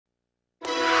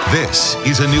This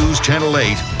is a News Channel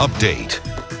 8 update.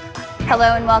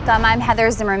 Hello and welcome. I'm Heather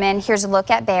Zimmerman. Here's a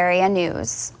look at Bay Area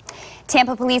news.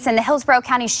 Tampa Police and the Hillsborough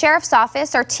County Sheriff's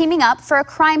Office are teaming up for a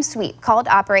crime sweep called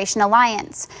Operation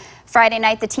Alliance. Friday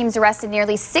night, the teams arrested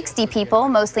nearly 60 people,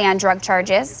 mostly on drug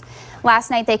charges.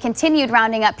 Last night, they continued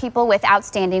rounding up people with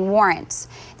outstanding warrants.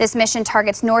 This mission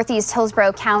targets Northeast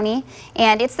Hillsborough County,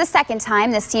 and it's the second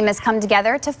time this team has come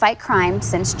together to fight crime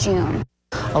since June.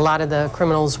 A lot of the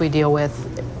criminals we deal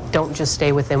with don't just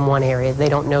stay within one area. They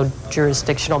don't know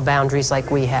jurisdictional boundaries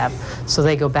like we have, so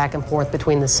they go back and forth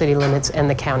between the city limits and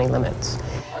the county limits.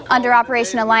 Under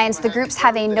Operation Alliance, the groups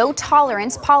have a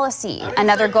no-tolerance policy.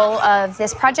 Another goal of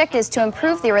this project is to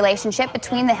improve the relationship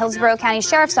between the Hillsborough County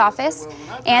Sheriff's Office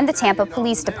and the Tampa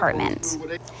Police Department.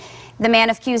 The man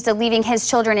accused of leaving his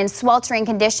children in sweltering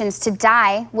conditions to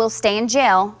die will stay in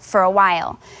jail for a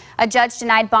while. A judge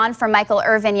denied bond for Michael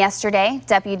Irvin yesterday.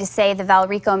 Deputies say the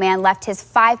Valrico man left his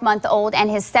 5-month-old and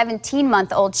his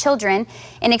 17-month-old children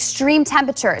in extreme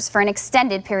temperatures for an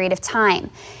extended period of time.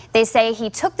 They say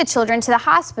he took the children to the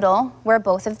hospital where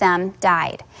both of them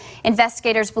died.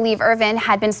 Investigators believe Irvin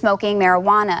had been smoking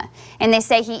marijuana, and they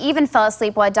say he even fell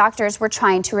asleep while doctors were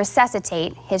trying to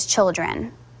resuscitate his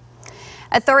children.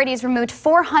 Authorities removed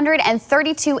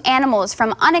 432 animals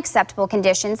from unacceptable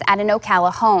conditions at an Ocala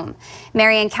home.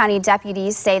 Marion County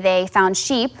deputies say they found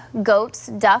sheep, goats,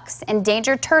 ducks,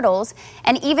 endangered turtles,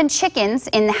 and even chickens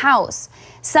in the house.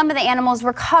 Some of the animals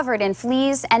were covered in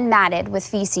fleas and matted with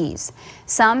feces.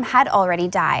 Some had already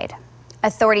died.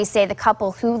 Authorities say the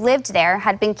couple who lived there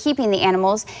had been keeping the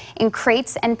animals in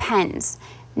crates and pens.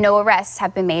 No arrests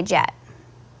have been made yet.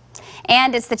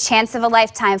 And it's the chance of a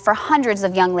lifetime for hundreds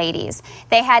of young ladies.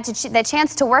 They had the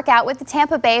chance to work out with the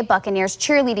Tampa Bay Buccaneers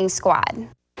cheerleading squad.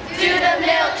 Do the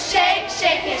milkshake,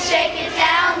 shake it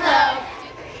down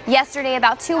low. Yesterday,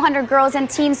 about 200 girls and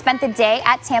teens spent the day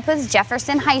at Tampa's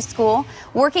Jefferson High School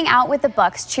working out with the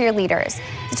Bucs cheerleaders.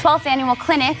 The 12th annual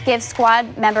clinic gives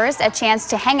squad members a chance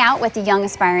to hang out with the young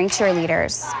aspiring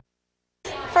cheerleaders.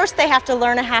 First, they have to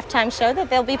learn a halftime show that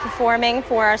they'll be performing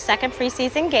for our second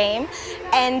preseason game.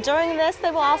 And during this, they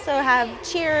will also have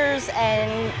cheers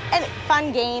and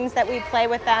fun games that we play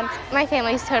with them. My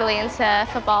family's totally into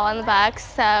football and the Bucs,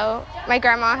 so my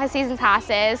grandma has season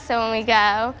passes, so when we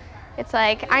go, it's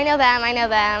like, I know them, I know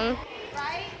them.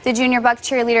 The Junior Buck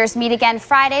cheerleaders meet again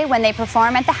Friday when they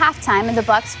perform at the halftime of the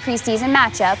Bucs preseason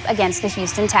matchup against the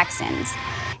Houston Texans.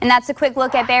 And that's a quick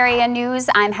look at Bay Area news.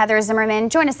 I'm Heather Zimmerman.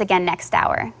 Join us again next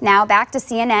hour. Now back to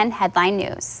CNN Headline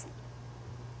News.